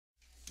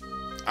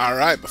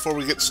Alright, before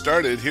we get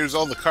started, here's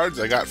all the cards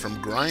I got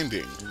from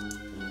grinding.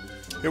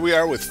 Here we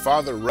are with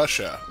Father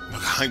Russia.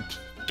 I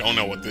don't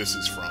know what this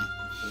is from.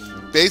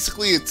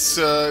 Basically, it's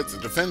a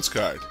defense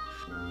card.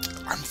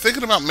 I'm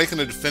thinking about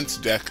making a defense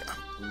deck.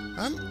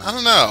 I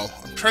don't know.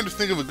 I'm trying to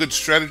think of a good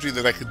strategy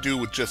that I could do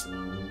with just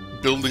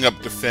building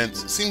up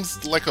defense. It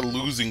seems like a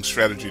losing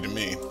strategy to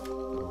me.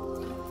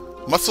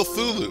 Muscle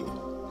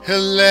Thulu.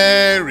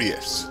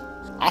 Hilarious.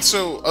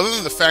 Also, other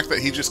than the fact that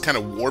he just kind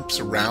of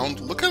warps around,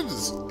 look at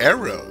his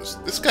arrows.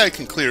 This guy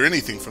can clear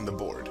anything from the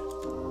board.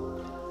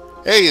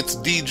 Hey, it's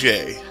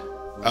DJ.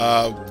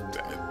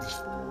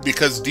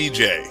 Because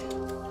DJ.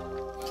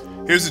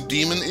 Here's a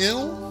Demon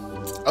Eel.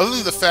 Other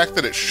than the fact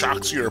that it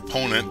shocks your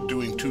opponent,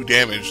 doing 2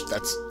 damage,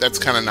 that's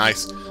kind of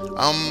nice.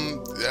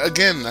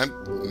 Again,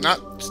 I'm not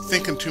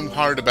thinking too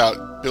hard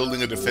about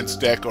building a defense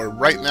deck, or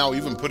right now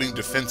even putting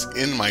defense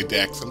in my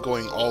decks. I'm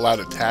going all-out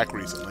attack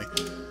recently.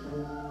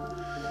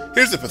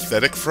 Here's a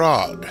pathetic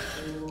frog.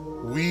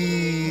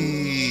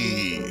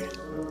 Wee.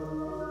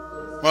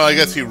 Well, I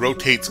guess he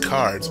rotates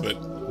cards, but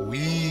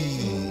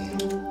wee.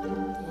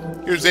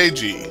 Here's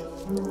AG.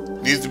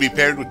 Needs to be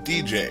paired with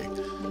DJ.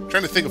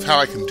 Trying to think of how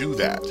I can do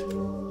that.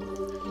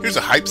 Here's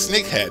a hype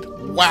snakehead.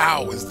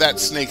 Wow, is that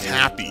snake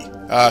happy?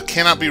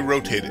 Cannot be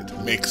rotated.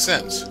 Makes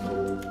sense.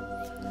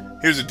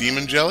 Here's a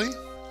demon jelly.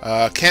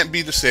 Can't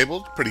be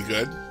disabled. Pretty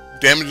good.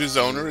 Damages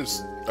owner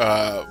is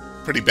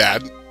pretty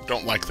bad.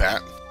 Don't like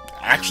that.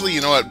 Actually, you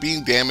know what?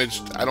 Being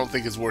damaged, I don't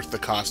think is worth the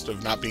cost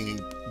of not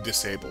being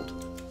disabled.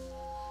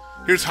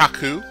 Here's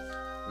Haku.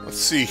 Let's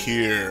see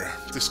here.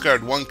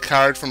 Discard 1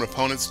 card from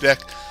opponent's deck.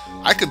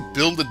 I could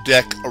build a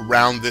deck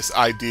around this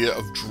idea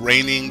of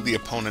draining the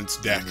opponent's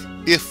deck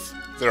if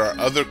there are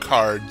other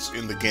cards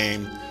in the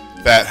game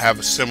that have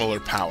a similar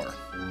power.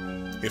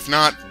 If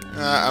not,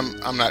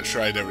 I'm not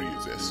sure I'd ever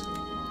use this.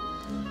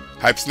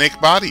 Hype Snake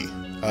Body.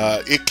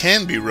 It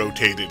can be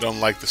rotated,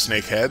 unlike the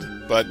Snake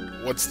Head, but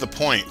what's the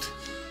point?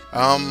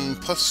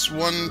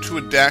 +1 to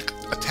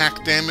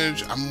attack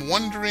damage. I'm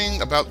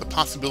wondering about the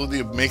possibility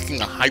of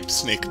making a Hype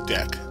Snake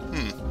deck.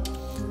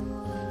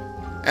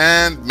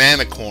 And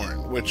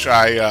Manicorn, which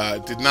I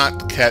did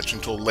not catch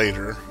until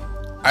later.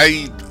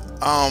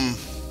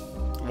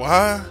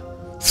 What?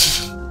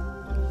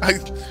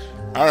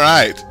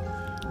 Alright.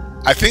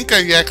 I think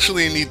I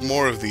actually need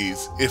more of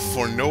these, if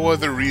for no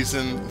other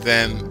reason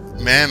than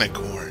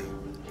Manicorn.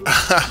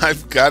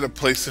 I've got to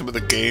play some of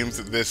the games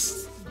that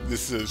this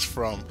is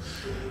from.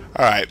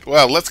 Alright,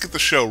 well, let's get the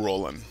show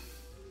rolling.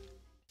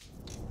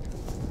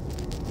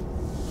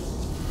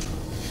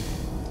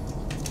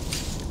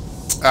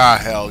 Ah,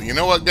 hell. You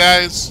know what,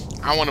 guys?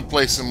 I want to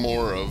play some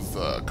more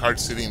of Card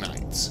City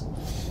Nights.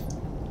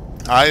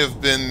 I have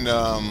been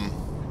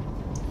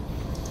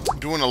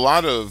doing a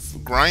lot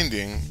of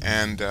grinding,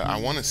 and I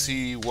want to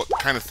see what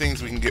kind of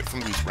things we can get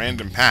from these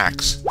random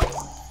packs.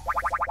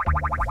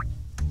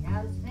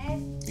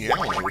 Yeah, I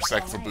want to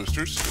recycle for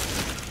boosters.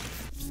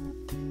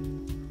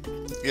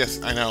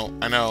 Yes, I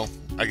know,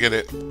 I get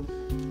it.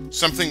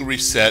 Something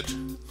reset.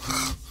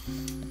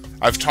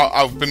 I've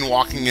been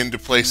walking into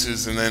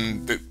places, and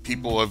then the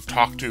people I've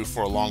talked to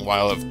for a long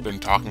while have been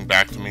talking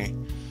back to me.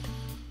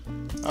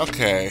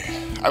 Okay.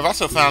 I've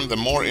also found the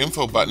more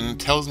info button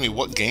tells me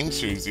what game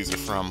series these are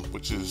from,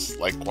 which is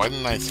like, why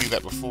didn't I see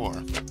that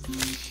before?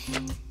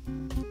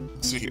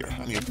 Let's see here.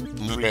 I need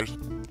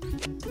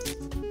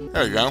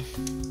there we go.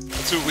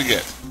 Let's see what we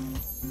get.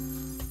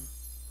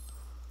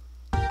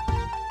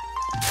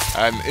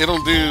 An It'll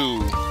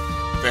Do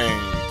thing.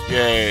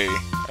 Yay.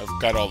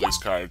 I've got all these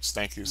cards.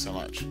 Thank you so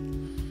much.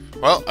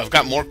 Well, I've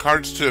got more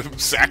cards to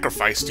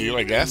sacrifice to you,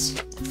 I guess.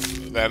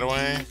 Put that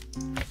away.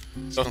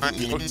 Does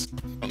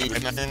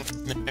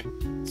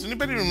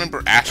anybody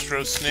remember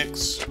Astro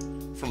Snicks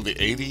from the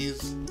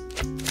 80s?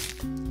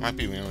 Might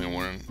be the only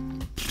one.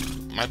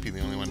 Might be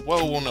the only one.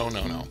 Whoa,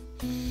 no.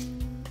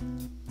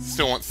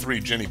 Still want 3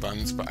 Jenny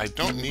Buns, but I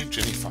don't need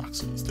Jenny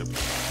Foxes. There we go.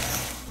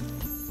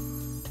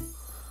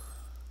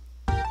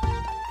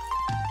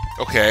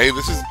 Okay,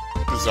 this is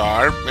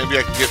bizarre. Maybe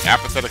I can get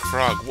Apathetic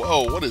Frog.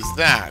 Whoa, what is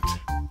that?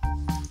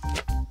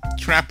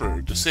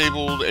 Trapper.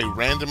 Disabled a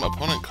random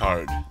opponent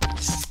card.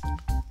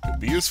 Could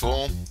be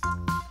useful.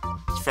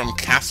 It's from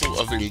Castle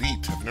of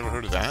Elite. I've never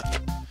heard of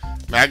that.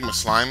 Magma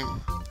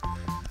Slime.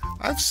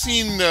 I've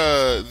seen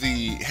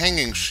the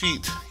Hanging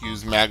Sheet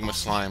use Magma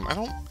Slime. I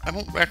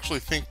don't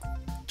actually think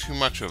too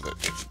much of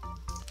it.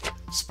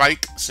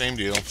 Spike, same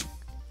deal.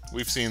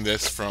 We've seen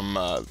this from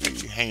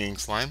the Hanging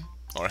Slime,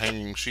 or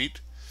Hanging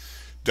Sheet.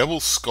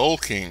 Double Skull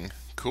King.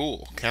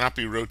 Cool. Cannot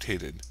be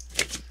rotated.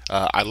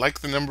 I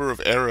like the number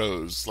of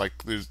arrows.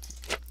 Like, there's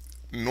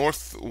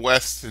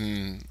northwest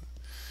and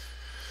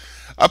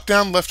up,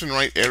 down, left, and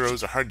right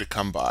arrows are hard to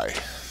come by.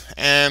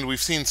 And we've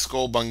seen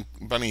Skull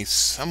Bunny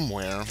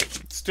somewhere.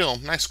 Still,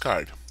 nice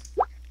card.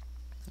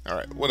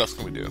 Alright, what else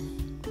can we do?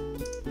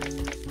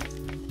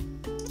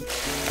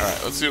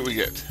 Alright, let's see what we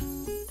get.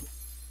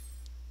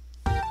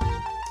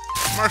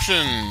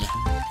 Martian!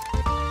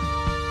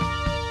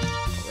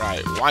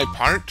 Right, Y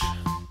part.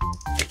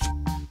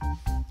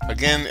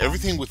 Again,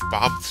 everything with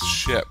Bob's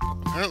ship.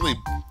 Apparently,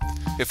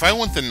 if I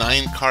want the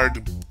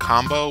 9-card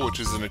combo, which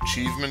is an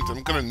achievement,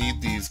 I'm gonna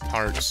need these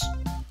parts.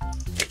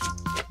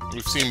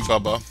 We've seen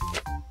Bubba.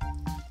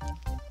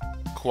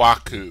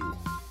 Kwaku.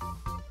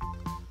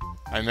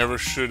 I never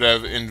should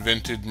have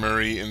invented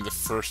Murray in the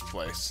first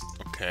place.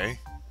 Okay.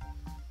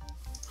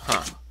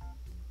 Huh.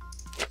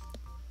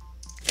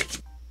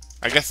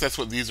 I guess that's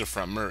what these are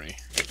from, Murray.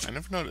 I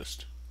never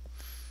noticed.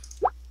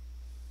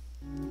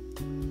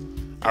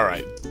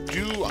 Alright.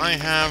 Do I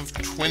have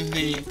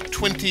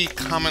 20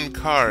 common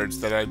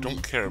cards that I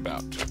don't care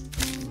about?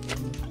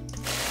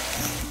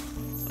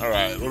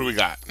 Alright, what do we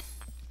got?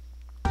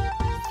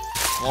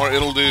 More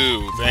it'll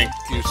do. Thank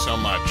you so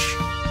much.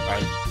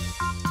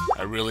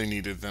 I really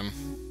needed them.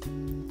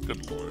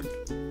 Good lord.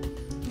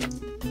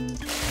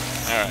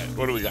 Alright,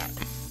 what do we got?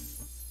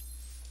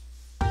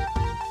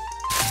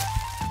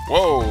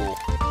 Whoa!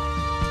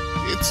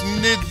 It's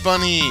Nid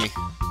Bunny!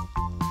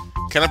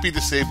 Cannot be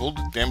disabled,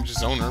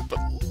 damages owner, but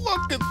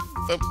look at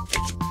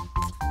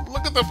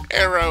the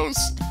arrows!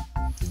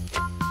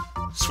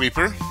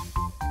 Sweeper.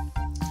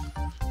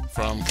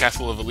 From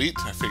Castle of Elite,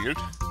 I figured.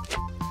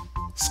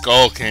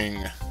 Skull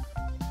King.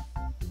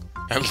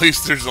 At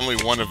least there's only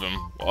one of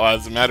them. Well,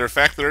 as a matter of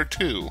fact, there are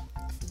 2.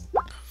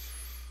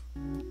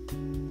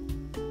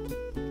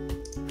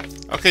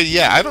 Okay,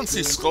 yeah, I don't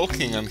see Skull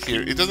King on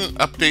here. It doesn't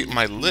update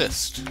my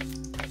list.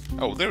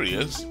 Oh, there he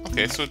is.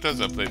 Okay, so it does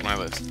update my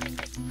list.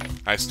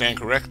 I stand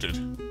corrected.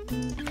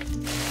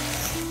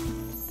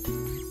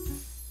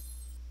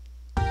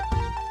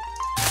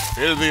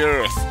 Fear of the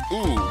Earth.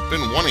 Ooh,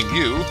 been wanting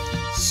you.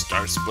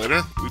 Star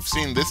Splitter. We've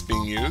seen this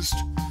being used.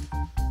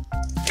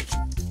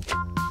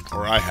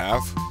 Or I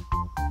have.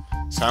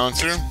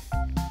 Silencer.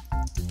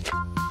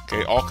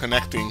 Okay, all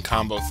connecting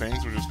combo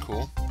things, which is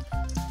cool.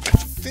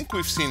 I think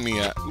we've seen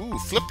the, ooh,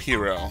 Flip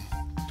Hero.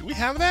 Do we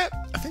have that?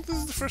 I think this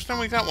is the first time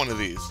we got one of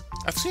these.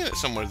 I've seen it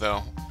somewhere,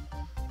 though.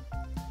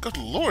 Good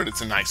lord,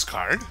 it's a nice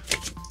card.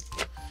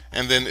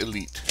 And then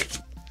Elite.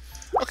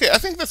 Okay, I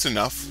think that's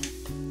enough.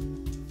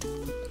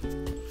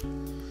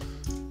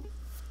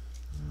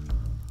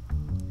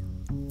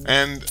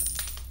 And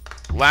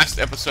last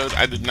episode,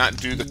 I did not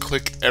do the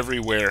click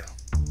everywhere.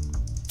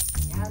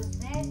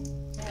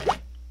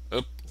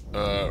 Oop,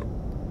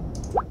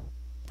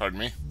 pardon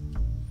me.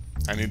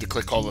 I need to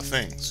click all the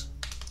things.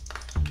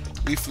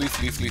 Leaf, leaf,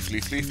 leaf, leaf,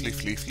 leaf, leaf,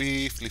 leaf, leaf,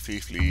 leaf, leaf,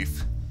 leaf,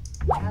 leaf.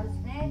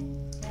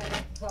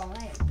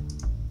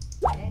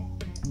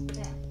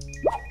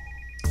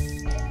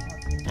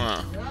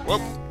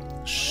 Whoop.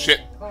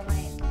 Shit.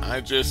 I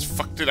just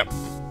fucked it up.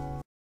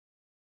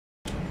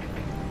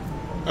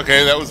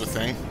 Okay, that was a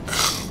thing.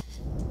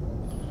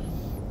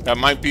 That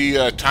might be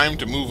time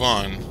to move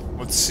on.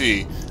 Let's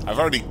see. I've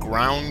already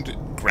grinded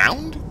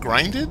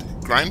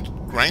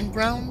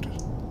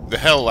the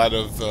hell out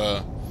of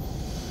the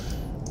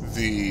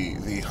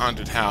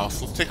haunted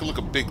house. Let's take a look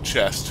at Big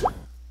Chest.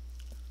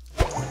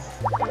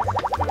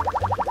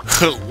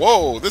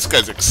 Whoa, this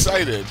guy's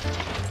excited.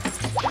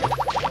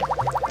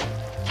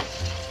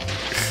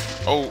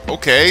 Oh,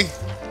 okay.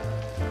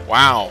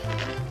 Wow.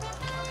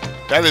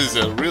 That is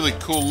a really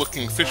cool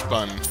looking fish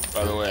bun,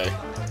 by the way.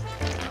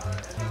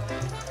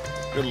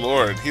 Good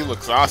lord, he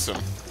looks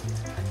awesome.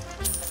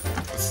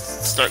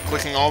 Let's start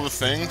clicking all the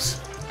things.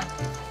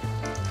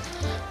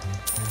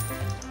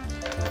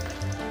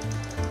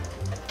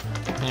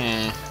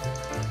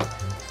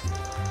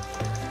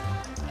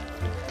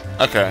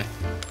 Okay.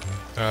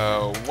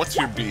 What's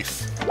your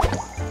beef?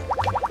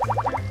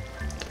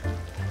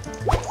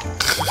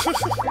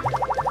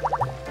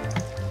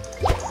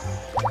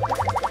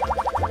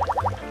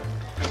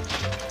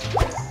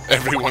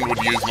 Everyone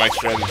would use my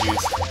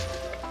strategies.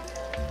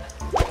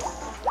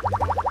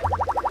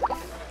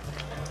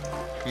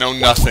 No,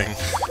 nothing.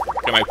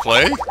 Can I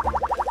play?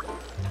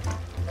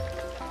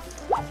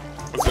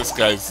 What's this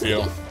guy's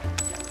deal?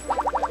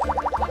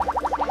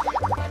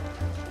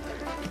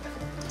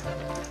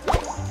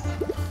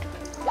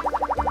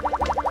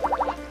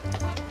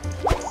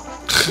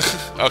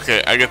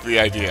 Okay, I get the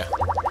idea.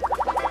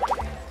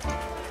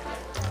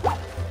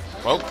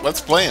 Well,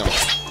 let's play him.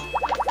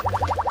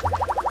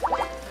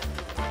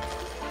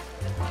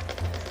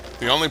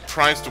 The only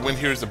prize to win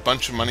here is a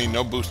bunch of money,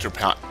 no booster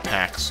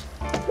packs.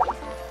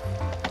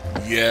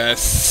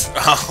 Yes.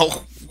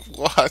 Oh,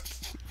 what?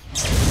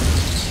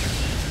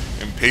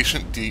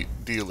 Impatient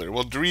dealer.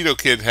 Well, Dorito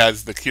Kid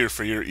has the cure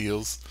for your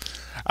eels.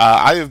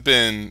 I have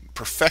been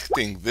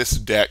perfecting this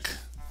deck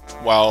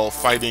while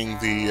fighting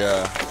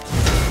the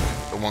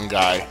one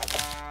guy,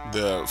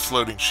 the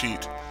floating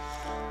sheet.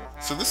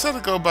 So this ought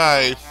to go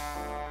by,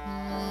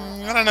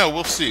 I don't know,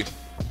 we'll see.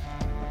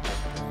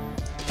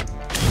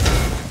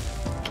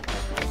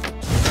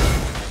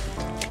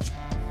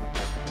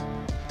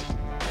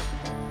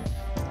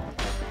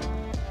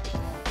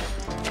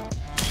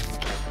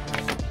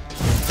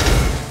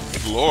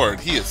 Good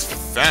lord, he is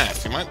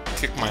fast. He might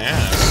kick my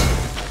ass.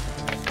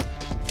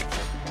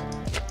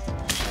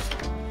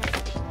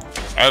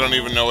 I don't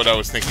even know what I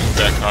was thinking with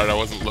that card. I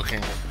wasn't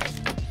looking.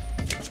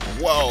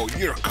 Whoa,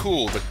 you're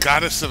cool. The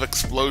goddess of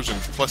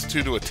explosions,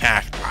 +2 to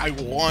attack. I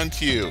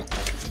want you.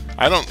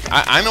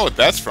 I know what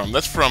that's from.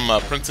 That's from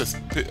Princess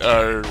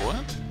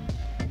what?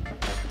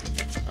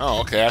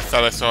 Oh, okay. I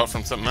thought I saw it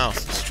from something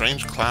else.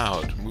 Strange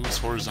cloud moves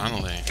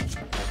horizontally.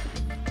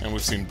 And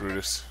we've seen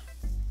Brutus.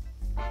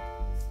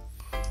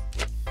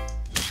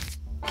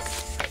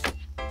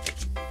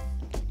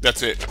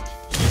 That's it.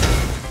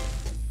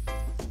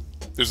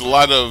 There's a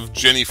lot of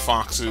Jenny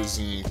Foxes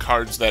and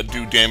cards that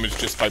do damage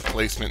just by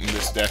placement in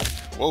this deck.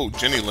 Whoa,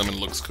 Jenny Lemon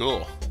looks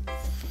cool.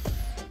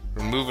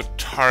 Remove a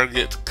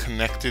target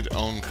connected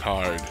own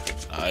card.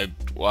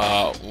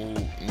 Wow. Ooh,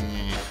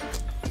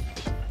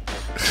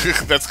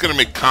 That's gonna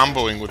make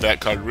comboing with that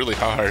card really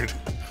hard.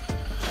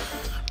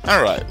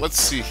 Alright, let's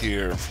see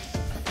here.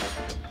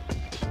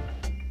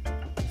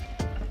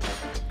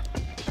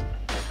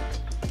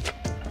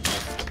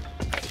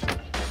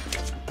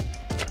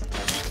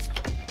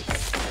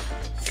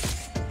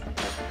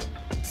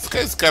 This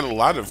guy's got a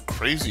lot of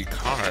crazy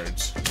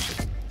cards.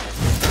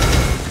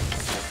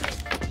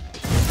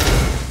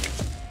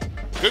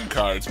 Good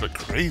cards, but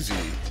crazy.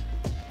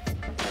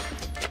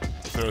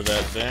 Throw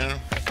that there.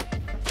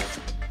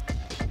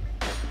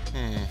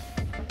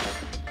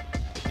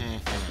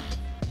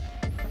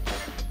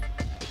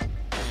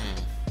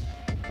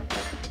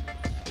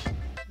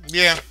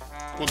 Yeah,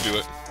 we'll do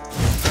it.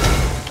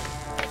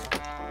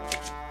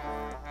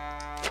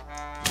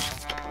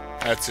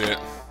 That's it.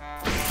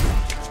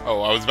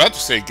 Oh, I was about to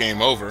say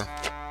game over,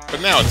 but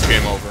now it's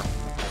game over.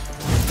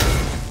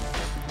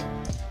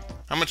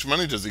 How much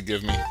money does he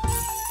give me?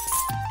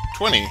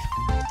 20.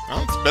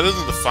 Well, it's better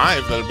than the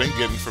 5 that I've been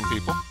getting from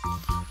people.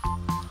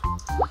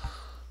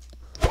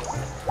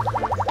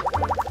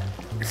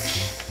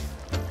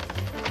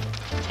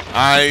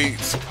 I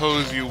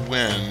suppose you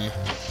win.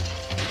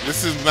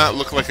 This does not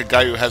look like a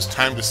guy who has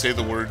time to say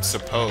the word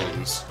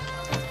suppose.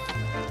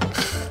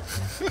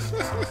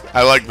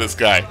 I like this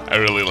guy. I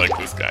really like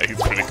this guy. He's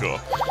pretty cool.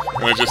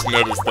 And I just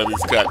noticed that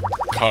he's got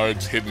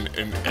cards hidden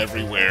in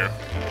everywhere.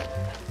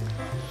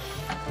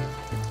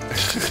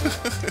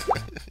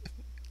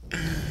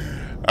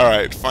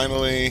 Alright,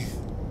 finally,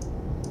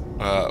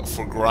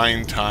 for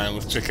grind time,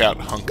 let's check out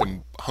Hunk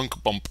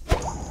Bump.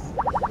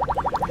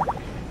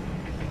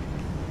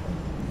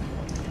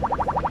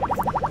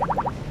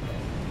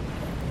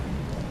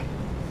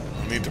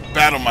 I need to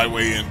battle my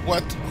way in.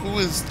 What? Who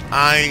is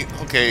I?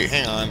 Okay,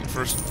 hang on.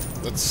 First,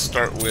 let's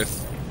start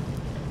with...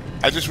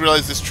 I just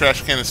realized this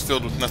trash can is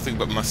filled with nothing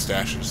but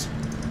mustaches.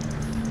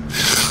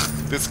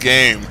 This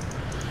game.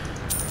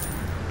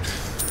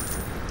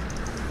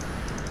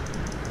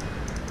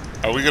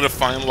 Are we gonna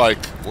find,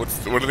 like, what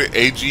are the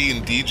AG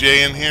and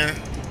DJ in here?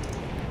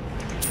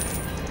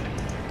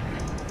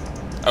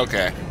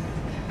 Okay.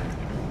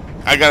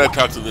 I gotta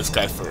talk to this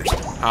guy first.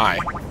 Hi.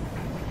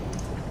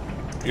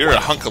 You're a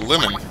hunk of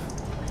lemon.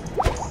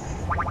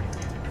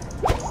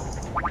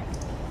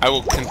 I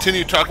will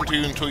continue talking to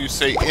you until you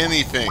say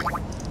anything.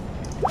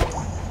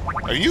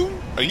 Are you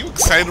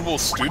excitable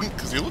student?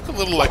 Because you look a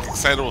little like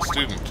excitable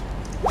student.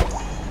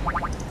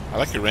 I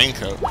like your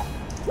raincoat.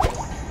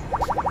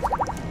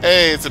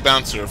 Hey, it's a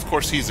bouncer. Of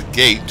course he's a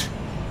gate.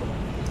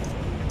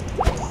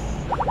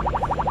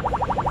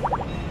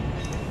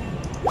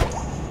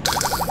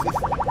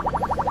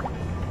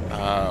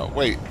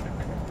 Wait.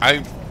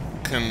 I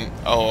can...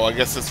 Oh, I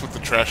guess that's what the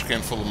trash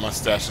can full of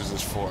mustaches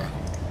is for.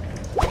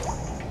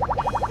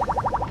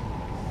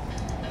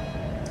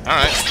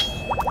 Alright.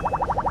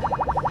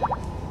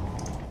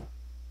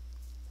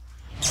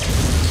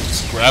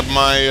 Just grab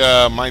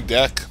my, my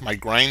deck. My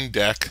grind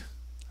deck.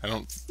 I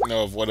don't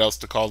know of what else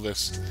to call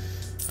this.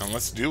 And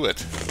let's do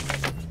it.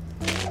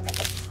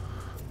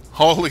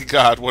 Holy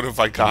God, what have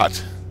I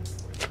got?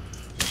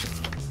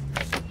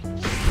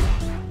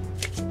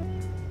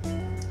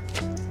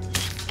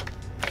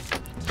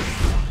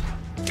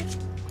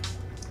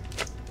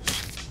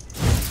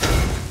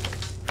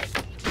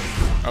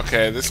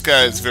 Okay, this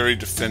guy is very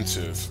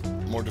defensive.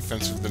 More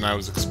defensive than I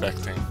was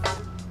expecting.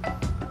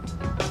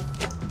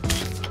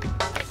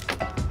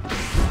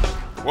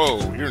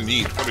 Whoa, you're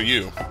neat. What are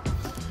you?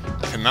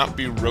 Cannot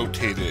be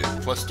rotated.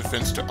 Plus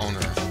defense to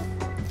owner.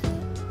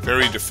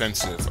 Very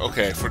defensive.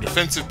 Okay, for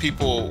defensive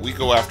people, we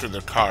go after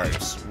their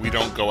cards. We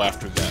don't go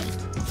after them.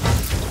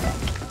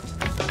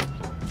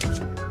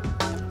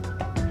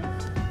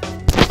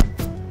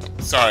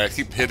 Sorry, I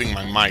keep hitting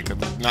my mic. I'm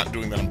not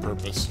doing that on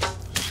purpose.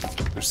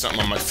 There's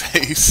something on my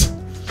face.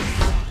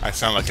 I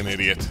sound like an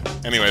idiot.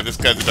 Anyway, this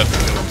guy's about to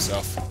kill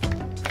himself.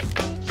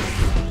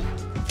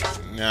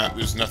 Nah,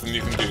 there's nothing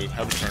you can do.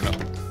 Have a turn up.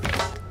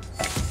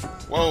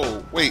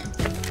 Whoa, wait.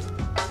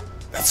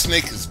 That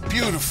snake is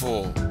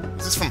beautiful.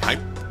 Is this from Hype?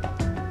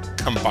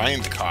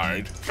 Combined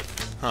card?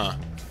 Huh.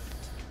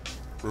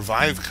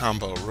 Revive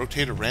combo.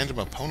 Rotate a random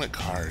opponent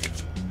card.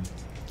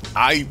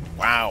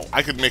 Wow.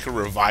 I could make a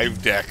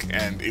revive deck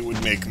and it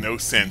would make no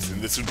sense,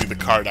 and this would be the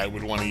card I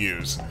would want to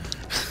use.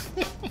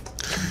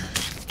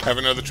 Have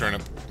another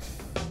turnip.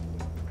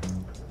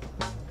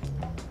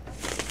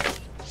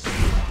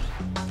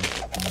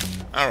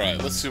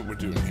 Alright, let's see what we're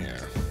doing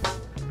here.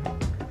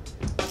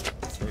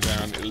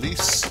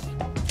 Elise.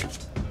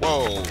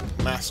 Whoa,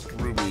 Masked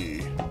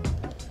Ruby.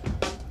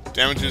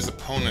 Damages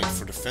opponent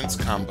for defense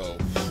combo.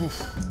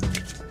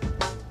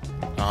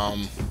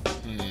 I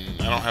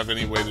don't have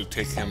any way to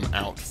take him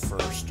out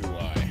first, do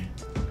I?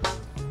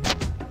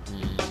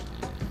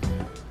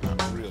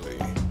 Not really.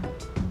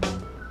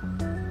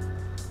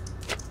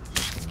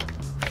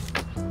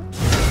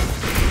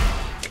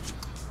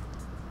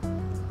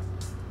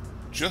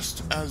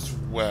 Just as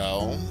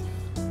well.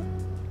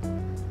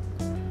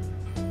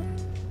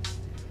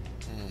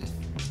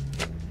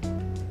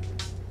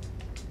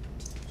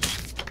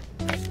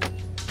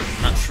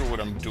 Not sure what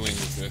I'm doing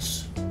with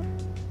this.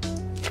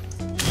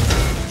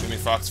 Jenny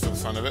Fox for the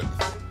fun of it.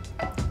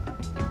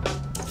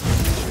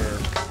 Sure.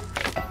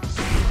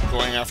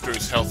 Going after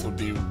his health would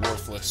be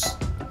worthless.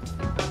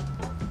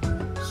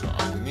 So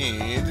I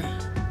need...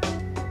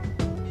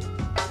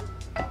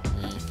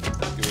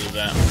 get rid of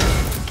that.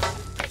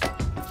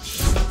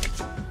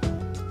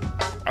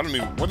 I don't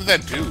even... What did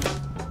that do?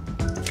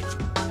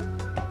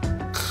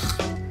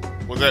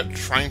 Was that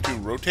trying to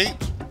rotate?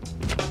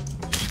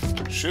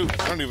 Shoot,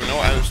 I don't even know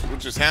what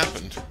just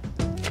happened.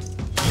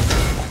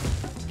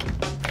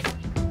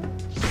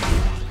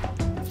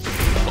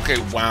 Okay,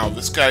 wow,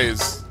 this guy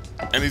is...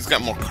 And he's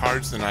got more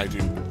cards than I do.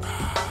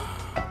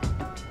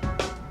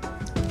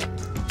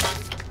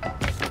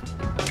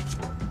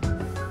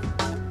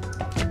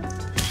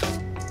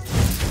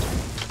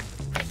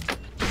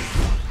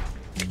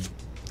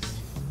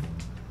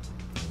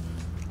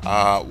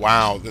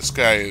 Wow, this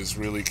guy is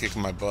really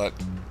kicking my butt.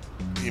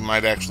 He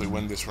might actually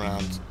win this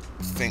round.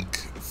 Think.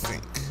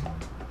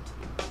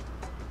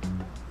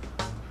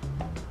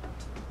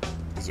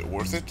 Is it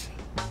worth it?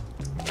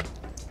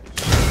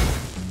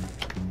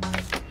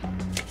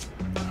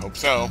 I hope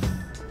so.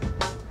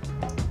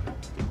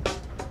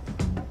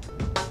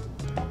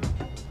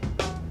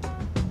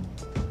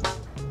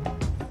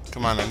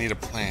 Come on, I need a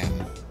plan.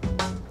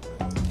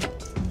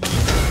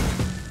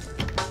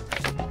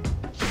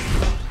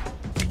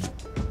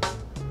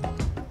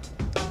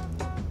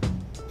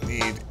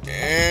 Need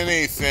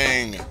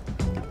anything.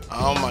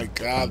 Oh my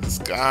god, this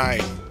guy.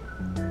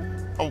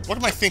 Oh, what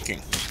am I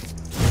thinking?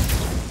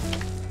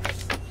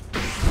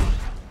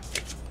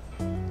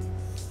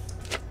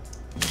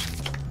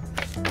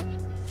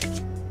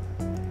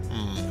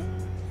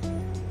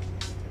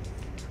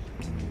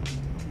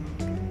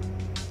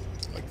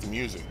 Like the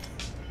music.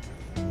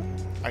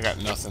 I got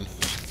nothing.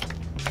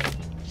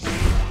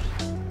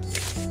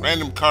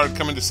 Random card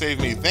coming to save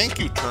me. Thank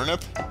you,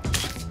 Turnip.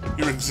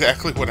 You're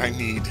exactly what I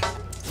need.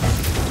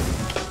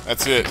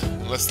 That's it.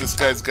 Unless this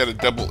guy's got to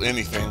double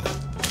anything,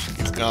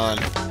 he's gone.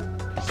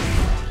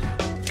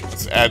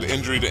 Let's add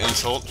injury to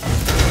insult.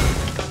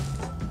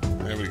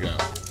 There we go.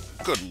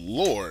 Good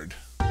lord.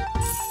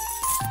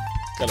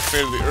 Got a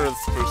Fate of the Earth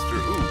poster.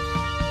 Ooh.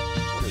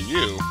 What are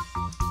you?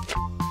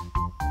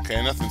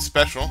 Okay, nothing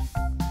special.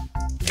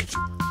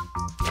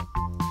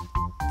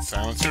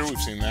 Silencer,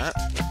 we've seen that.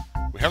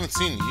 We haven't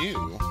seen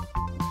you.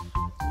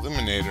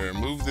 Eliminator.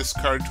 Move this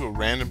card to a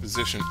random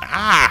position.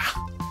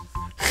 Ah!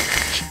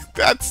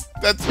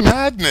 That's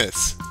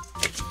madness.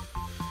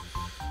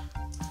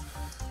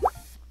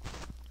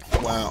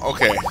 Wow,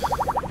 okay.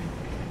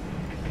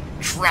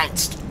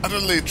 Trounced.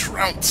 Utterly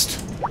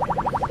trounced.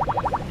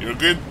 You're a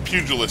good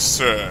pugilist,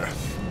 sir.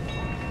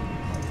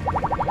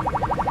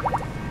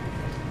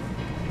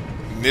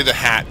 Knit a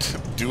hat.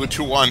 Do what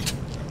you want.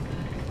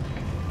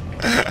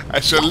 I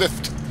shall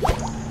lift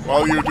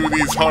while you do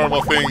these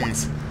horrible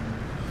things.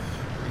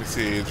 Let me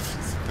see.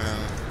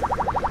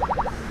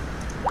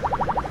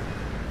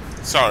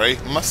 Sorry,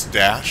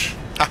 mustache.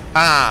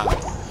 Ha-ha!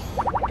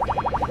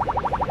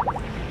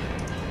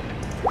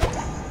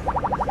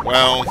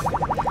 Well,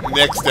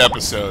 next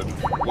episode,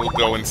 we'll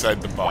go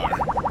inside the bar.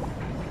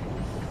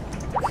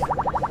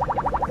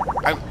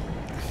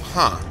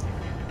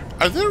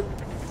 Are there...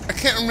 I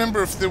can't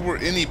remember if there were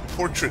any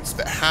portraits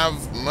that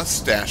have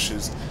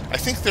mustaches. I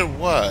think there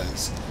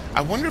was.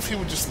 I wonder if he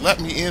would just let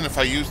me in if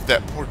I used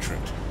that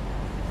portrait.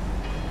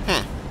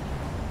 Well,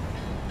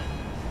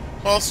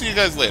 I'll see you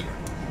guys later.